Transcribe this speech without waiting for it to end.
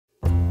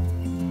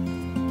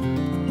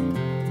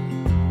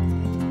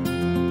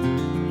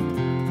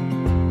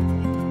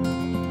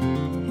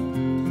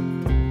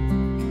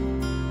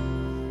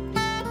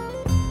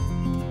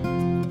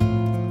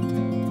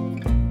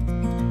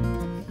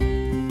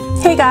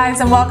Hey guys,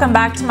 and welcome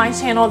back to my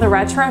channel, The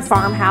Retro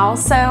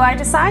Farmhouse. So I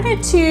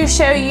decided to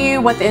show you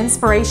what the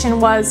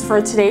inspiration was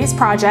for today's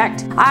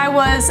project. I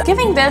was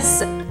giving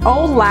this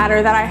old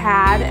ladder that I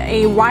had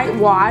a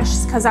whitewash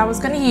because I was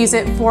going to use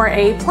it for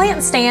a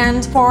plant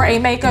stand for a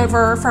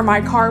makeover for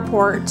my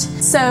carport.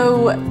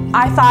 So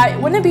I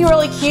thought, wouldn't it be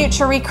really cute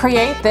to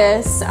recreate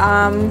this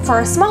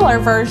for a smaller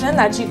version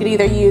that you could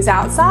either use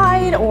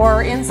outside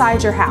or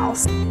inside your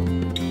house.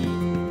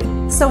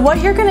 So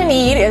what you're gonna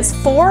need is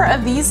 4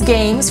 of these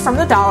games from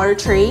the Dollar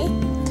Tree,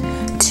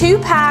 2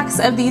 packs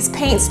of these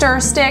paint stir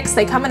sticks.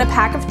 They come in a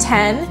pack of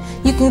 10.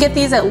 You can get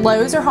these at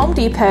Lowe's or Home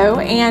Depot,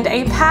 and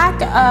a pack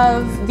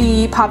of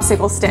the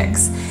popsicle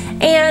sticks.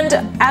 And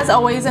as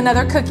always,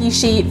 another cookie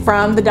sheet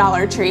from the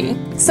Dollar Tree.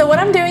 So what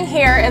I'm doing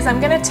here is I'm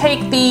gonna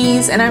take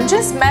these and I'm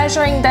just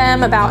measuring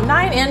them about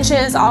 9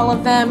 inches, all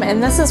of them,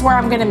 and this is where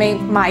I'm gonna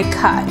make my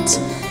cut.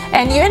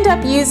 And you end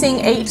up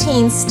using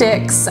 18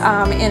 sticks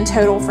in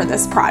total for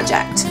this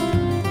project.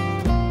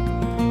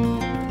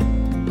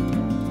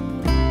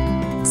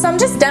 So I'm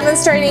just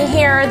demonstrating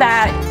here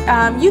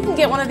that you can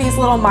get one of these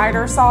little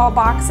miter saw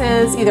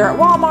boxes either at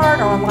Walmart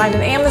or online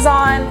at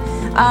Amazon.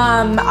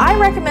 I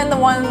recommend the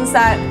ones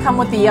that come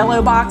with the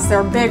yellow box.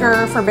 They're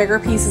bigger for bigger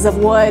pieces of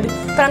wood,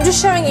 but I'm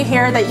just showing you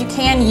here that you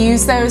can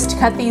use those to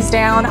cut these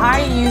down.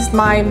 I used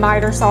my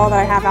miter saw that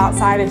I have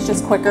outside. It's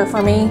just quicker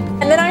for me.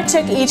 And then I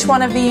took each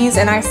one of these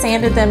and I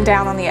sanded them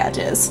down on the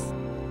edges.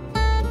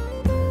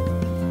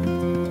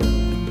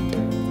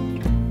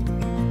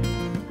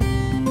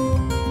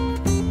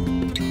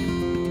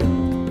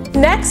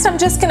 Next, I'm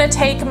just going to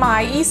take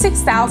my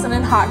E6000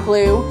 and hot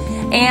glue,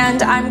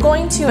 and I'm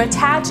going to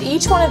attach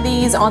each one of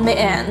these on the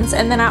ends.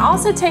 And then I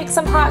also take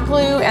some hot glue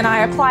and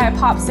I apply a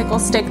popsicle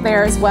stick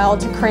there as well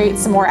to create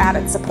some more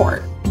added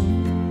support.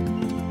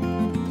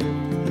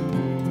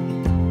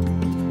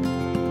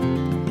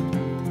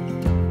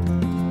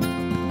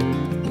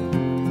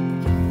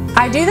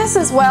 I do this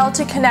as well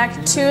to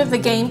connect 2 of the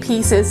game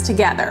pieces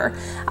together.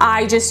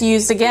 I just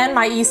used, again,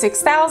 my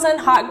E6000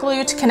 hot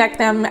glue to connect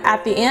them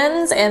at the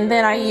ends, and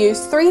then I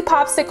used 3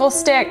 popsicle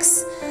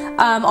sticks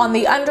on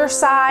the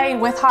underside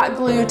with hot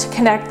glue to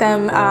connect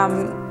them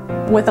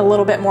with a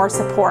little bit more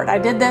support. I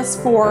did this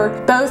for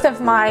both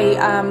of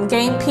my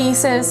game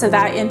pieces so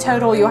that in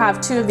total you'll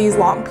have 2 of these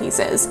long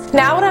pieces.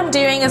 Now what I'm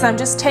doing is I'm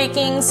just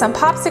taking some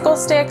popsicle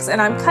sticks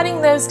and I'm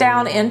cutting those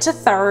down into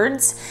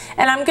thirds,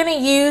 and I'm going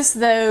to use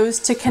those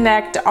to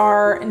connect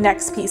our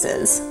next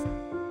pieces.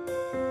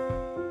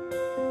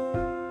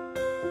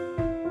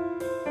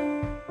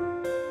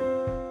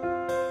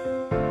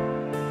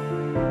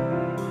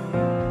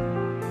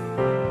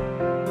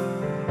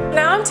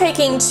 Now I'm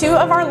taking 2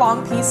 of our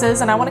long pieces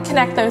and I want to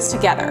connect those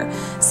together.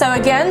 So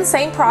again,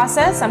 same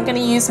process. I'm going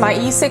to use my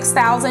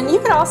E6000. You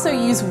could also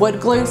use wood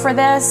glue for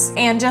this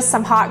and just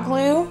some hot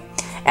glue.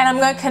 And I'm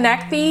going to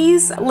connect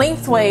these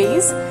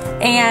lengthways,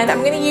 and I'm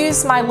going to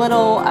use my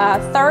little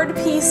third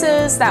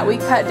pieces that we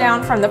cut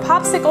down from the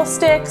popsicle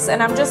sticks,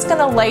 and I'm just going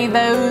to lay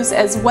those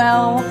as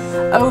well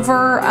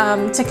over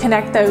to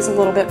connect those a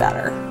little bit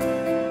better.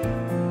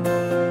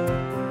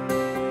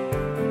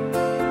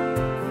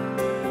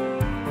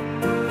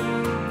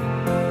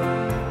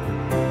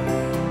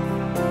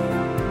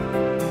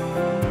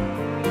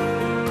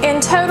 In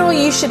total,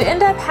 you should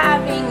end up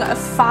having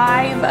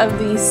 5 of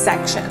these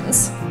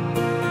sections.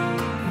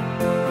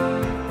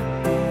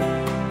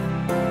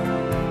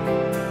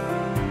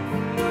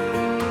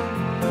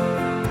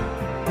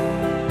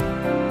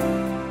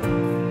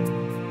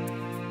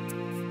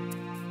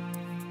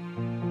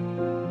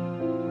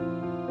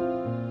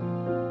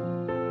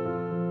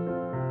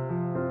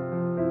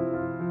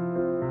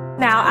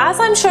 Now, as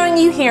I'm showing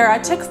you here, I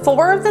took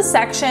 4 of the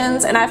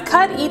sections and I've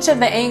cut each of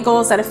the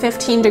angles at a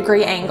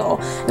 15-degree angle.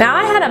 Now,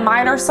 I had a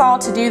miter saw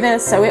to do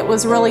this, so it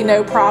was really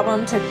no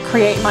problem to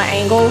create my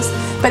angles.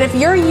 But if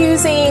you're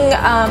using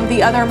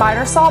the other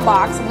miter saw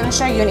box, I'm going to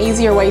show you an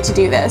easier way to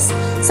do this.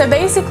 So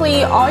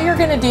basically, all you're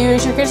going to do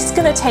is you're just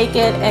going to take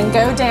it and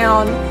go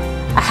down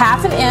a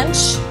 1/2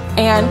 inch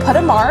and put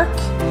a mark.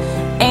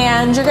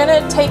 And you're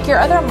going to take your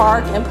other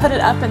mark and put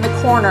it up in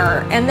the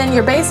corner, and then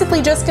you're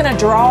basically just going to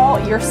draw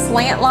your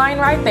slant line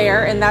right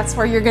there, and that's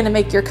where you're going to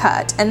make your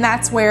cut, and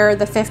that's where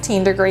the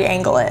 15-degree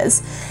angle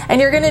is. And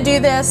you're going to do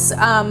this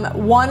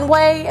one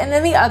way and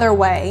then the other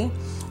way,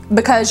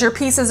 because your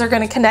pieces are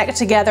going to connect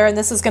together, and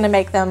this is going to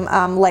make them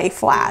lay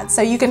flat.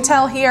 So you can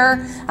tell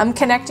here I'm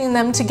connecting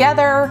them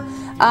together,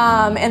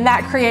 and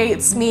that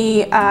creates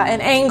me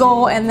an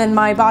angle, and then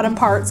my bottom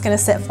part's going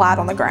to sit flat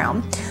on the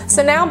ground.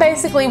 So now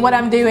basically what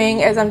I'm doing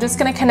is I'm just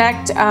going to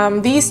connect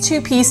these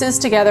 2 pieces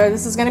together.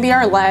 This is going to be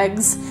our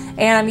legs,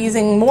 and I'm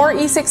using more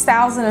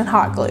E6000 and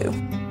hot glue.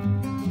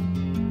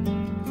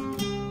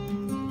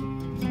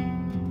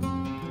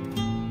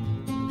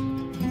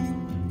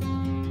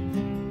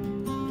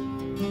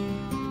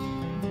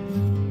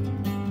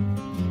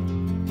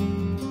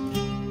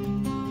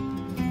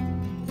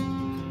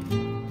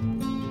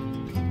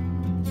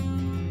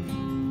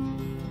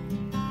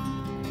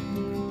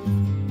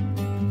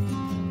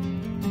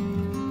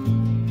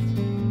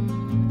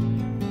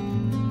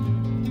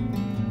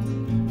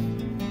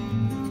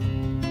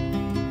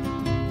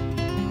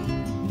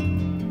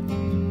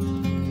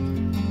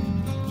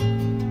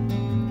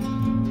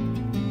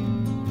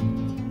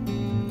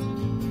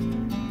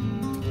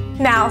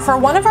 Now for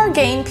one of our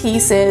game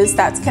pieces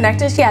that's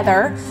connected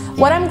together,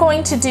 what I'm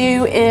going to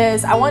do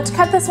is I want to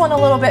cut this one a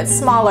little bit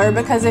smaller,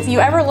 because if you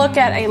ever look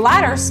at a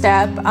ladder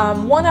step,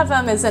 one of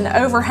them is an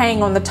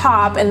overhang on the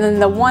top, and then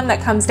the one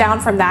that comes down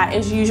from that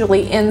is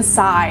usually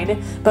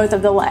inside both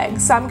of the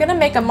legs. So I'm going to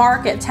make a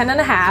mark at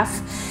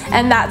 10.5,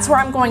 and that's where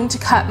I'm going to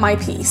cut my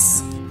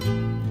piece.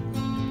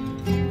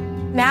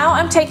 Now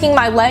I'm taking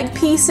my leg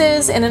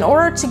pieces, and in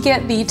order to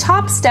get the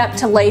top step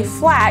to lay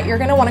flat, you're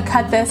going to want to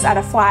cut this at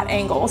a flat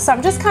angle. So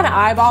I'm just kind of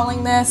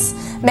eyeballing this,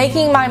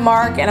 making my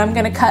mark, and I'm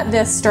going to cut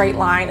this straight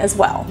line as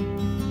well.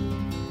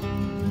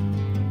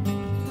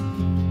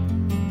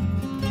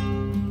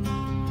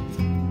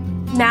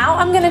 Now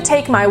I'm going to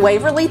take my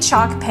Waveryly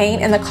Chalk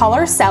paint in the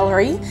color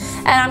Celery,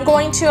 and I'm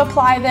going to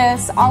apply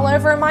this all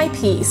over my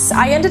piece.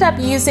 I ended up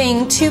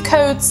using 2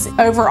 coats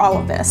over all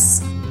of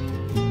this.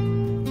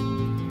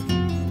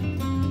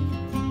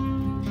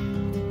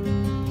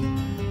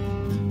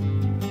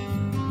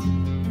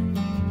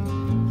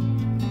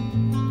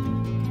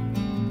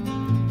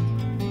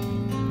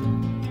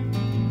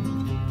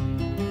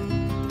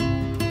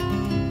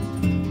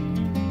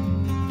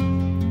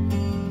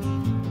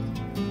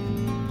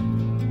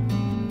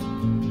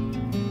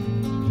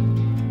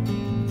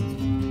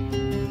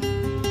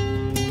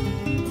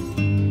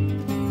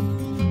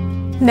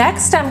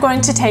 Next, I'm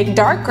going to take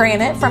dark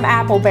granite from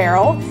Apple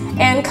Barrel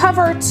and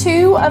cover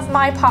 2 of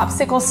my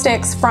popsicle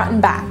sticks front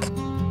and back.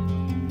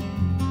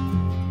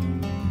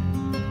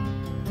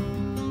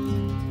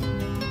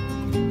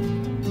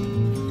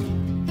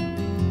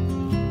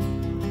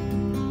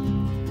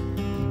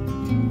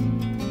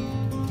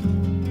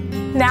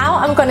 Now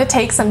I'm going to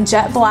take some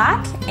jet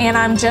black, and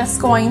I'm just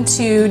going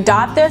to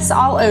dot this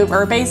all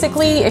over.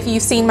 Basically, if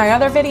you've seen my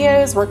other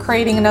videos, we're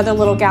creating another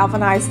little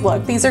galvanized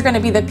look. These are going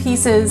to be the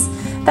pieces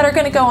that are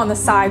going to go on the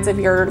sides of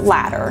your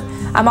ladder.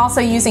 I'm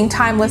also using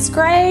Timeless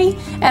Gray,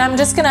 and I'm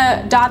just going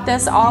to dot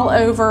this all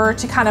over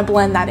to kind of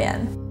blend that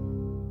in.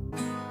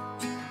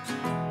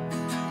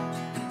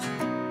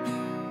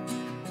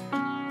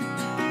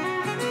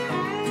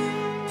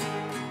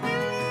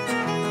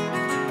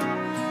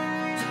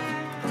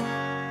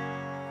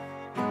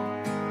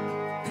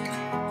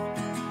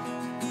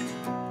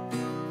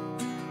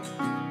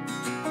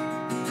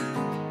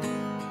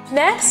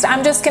 Next,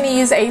 I'm just going to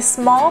use a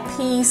small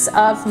piece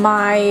of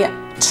my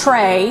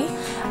tray.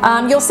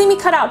 You'll see me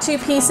cut out 2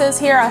 pieces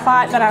here. I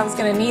thought that I was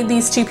going to need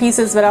these 2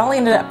 pieces, but I only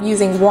ended up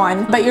using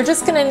 1. But you're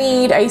just going to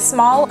need a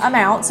small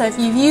amount. So if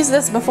you've used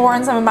this before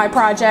in some of my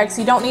projects,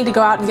 you don't need to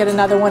go out and get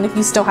another one if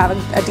you still have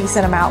a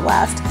decent amount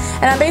left.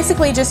 And I'm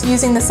basically just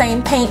using the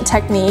same paint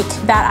technique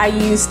that I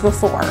used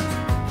before.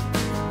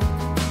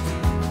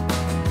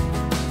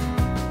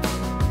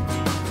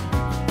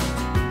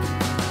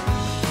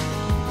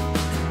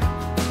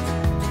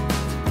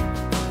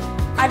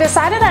 I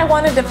decided I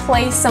wanted to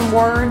place some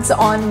words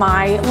on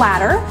my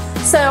ladder,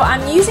 so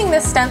I'm using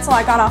this stencil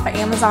I got off of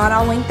Amazon.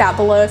 I'll link that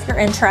below if you're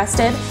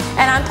interested.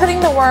 And I'm putting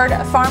the word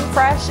Farm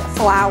Fresh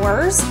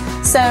Flowers.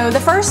 So the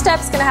first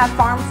step's going to have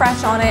Farm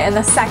Fresh on it, and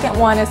the second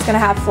one is going to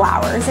have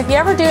flowers. If you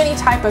ever do any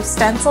type of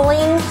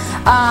stenciling,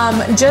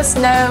 just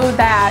know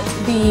that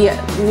the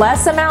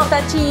less amount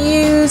that you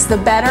use, the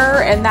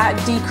better, and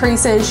that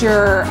decreases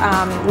your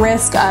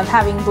risk of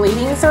having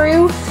bleeding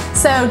through.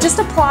 So just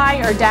apply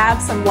or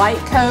dab some light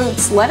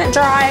coats, let it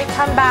dry,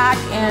 come back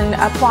and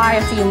apply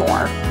a few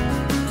more.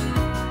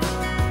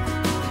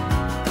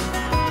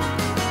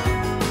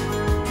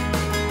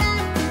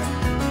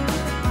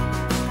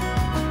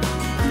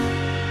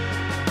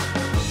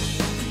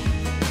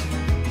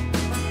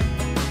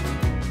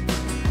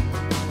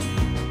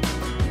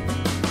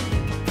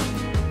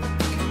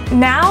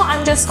 Now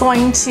I'm just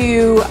going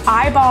to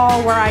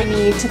eyeball where I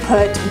need to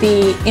put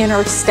the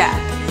inner step.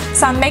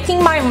 So I'm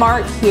making my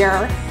mark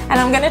here, and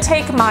I'm going to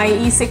take my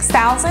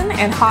E6000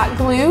 and hot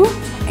glue,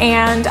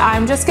 and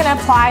I'm just going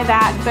to apply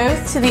that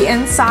both to the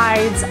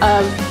insides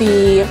of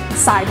the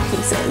side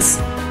pieces.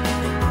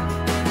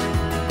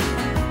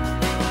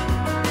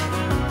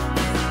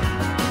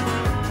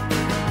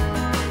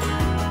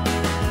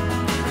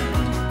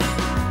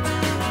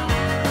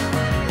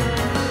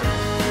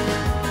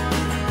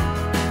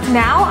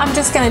 Now I'm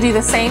just going to do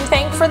the same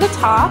thing for the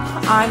top.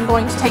 I'm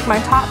going to take my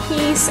top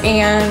piece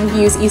and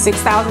use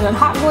E6000 and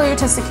hot glue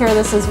to secure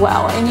this as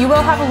well. And you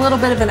will have a little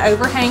bit of an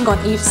overhang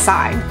on each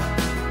side.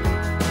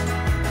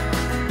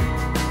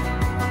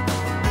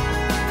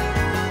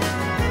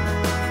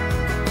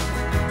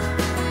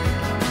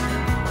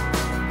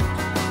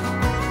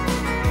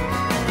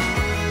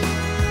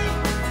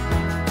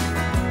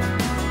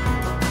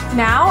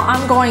 Now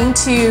I'm going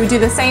to do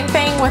the same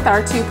thing with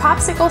our 2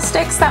 popsicle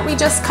sticks that we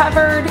just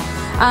covered.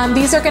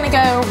 These are going to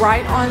go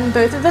right on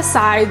both of the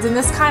sides, and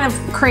this kind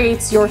of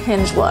creates your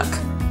hinge look.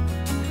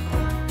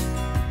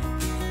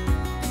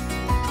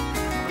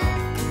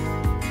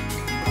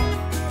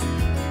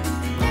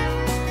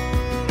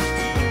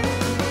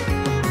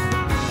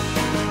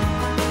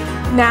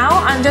 Now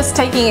I'm just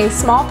taking a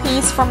small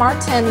piece from our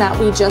tin that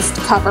we just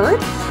covered,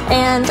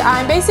 and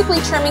I'm basically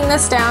trimming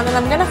this down, and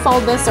I'm going to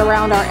fold this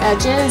around our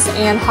edges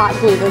and hot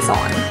glue this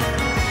on.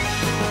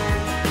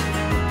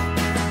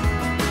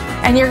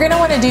 And you're going to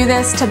want to do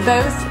this to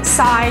both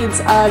sides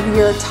of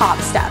your top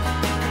step.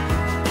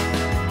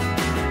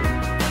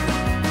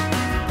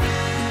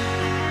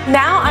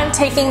 Now I'm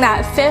taking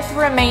that 5th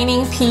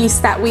remaining piece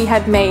that we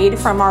had made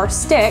from our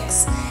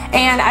sticks,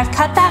 and I've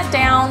cut that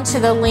down to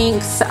the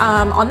length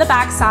on the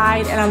back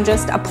side, and I'm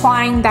just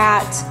applying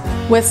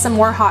that with some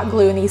more hot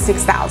glue in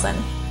E6000.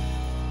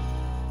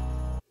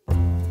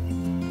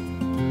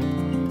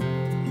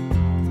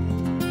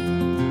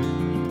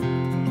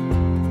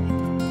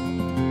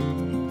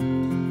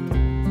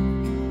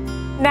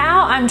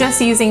 Now I'm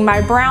just using my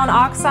brown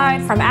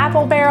Oxide from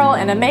Apple Barrel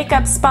and a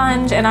makeup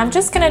sponge, and I'm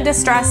just going to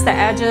distress the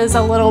edges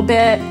a little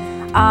bit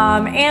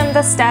and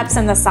the steps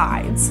and the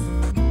sides.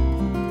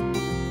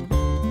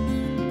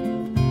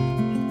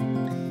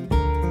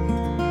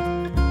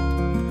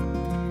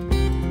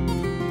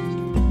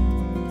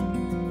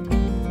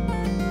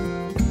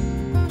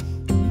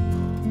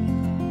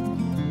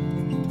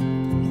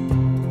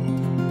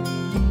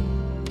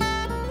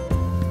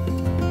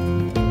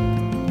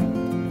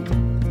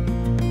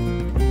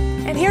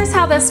 And here's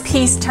how this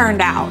piece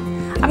turned out.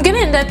 I'm going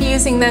to end up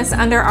using this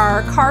under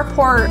our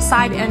carport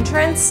side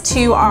entrance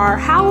to our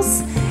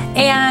house,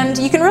 and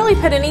you can really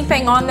put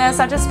anything on this.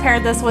 I just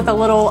paired this with a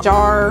little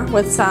jar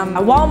with some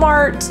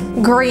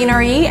Walmart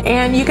greenery,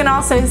 and you can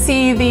also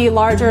see the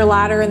larger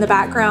ladder in the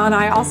background.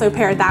 I also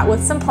paired that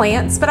with some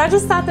plants, but I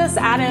just thought this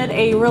added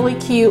a really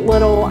cute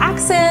little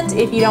accent.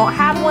 If you don't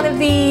have one of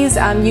these,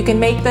 you can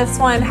make this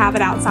one, have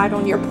it outside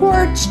on your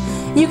porch.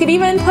 You could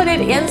even put it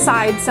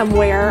inside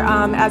somewhere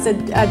as a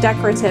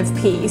decorative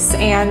piece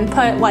and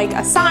put like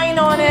a sign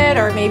on it,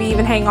 or maybe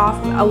even hang off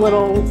a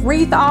little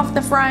wreath off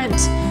the front.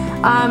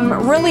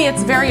 Really,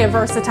 it's a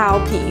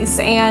versatile piece,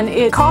 and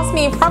it cost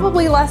me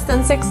probably less than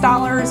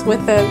 $6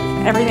 with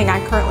everything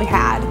I currently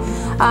had.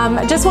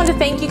 I just want to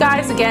thank you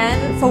guys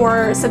again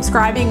for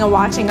subscribing and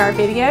watching our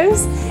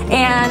videos,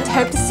 and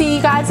hope to see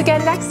you guys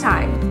again next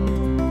time.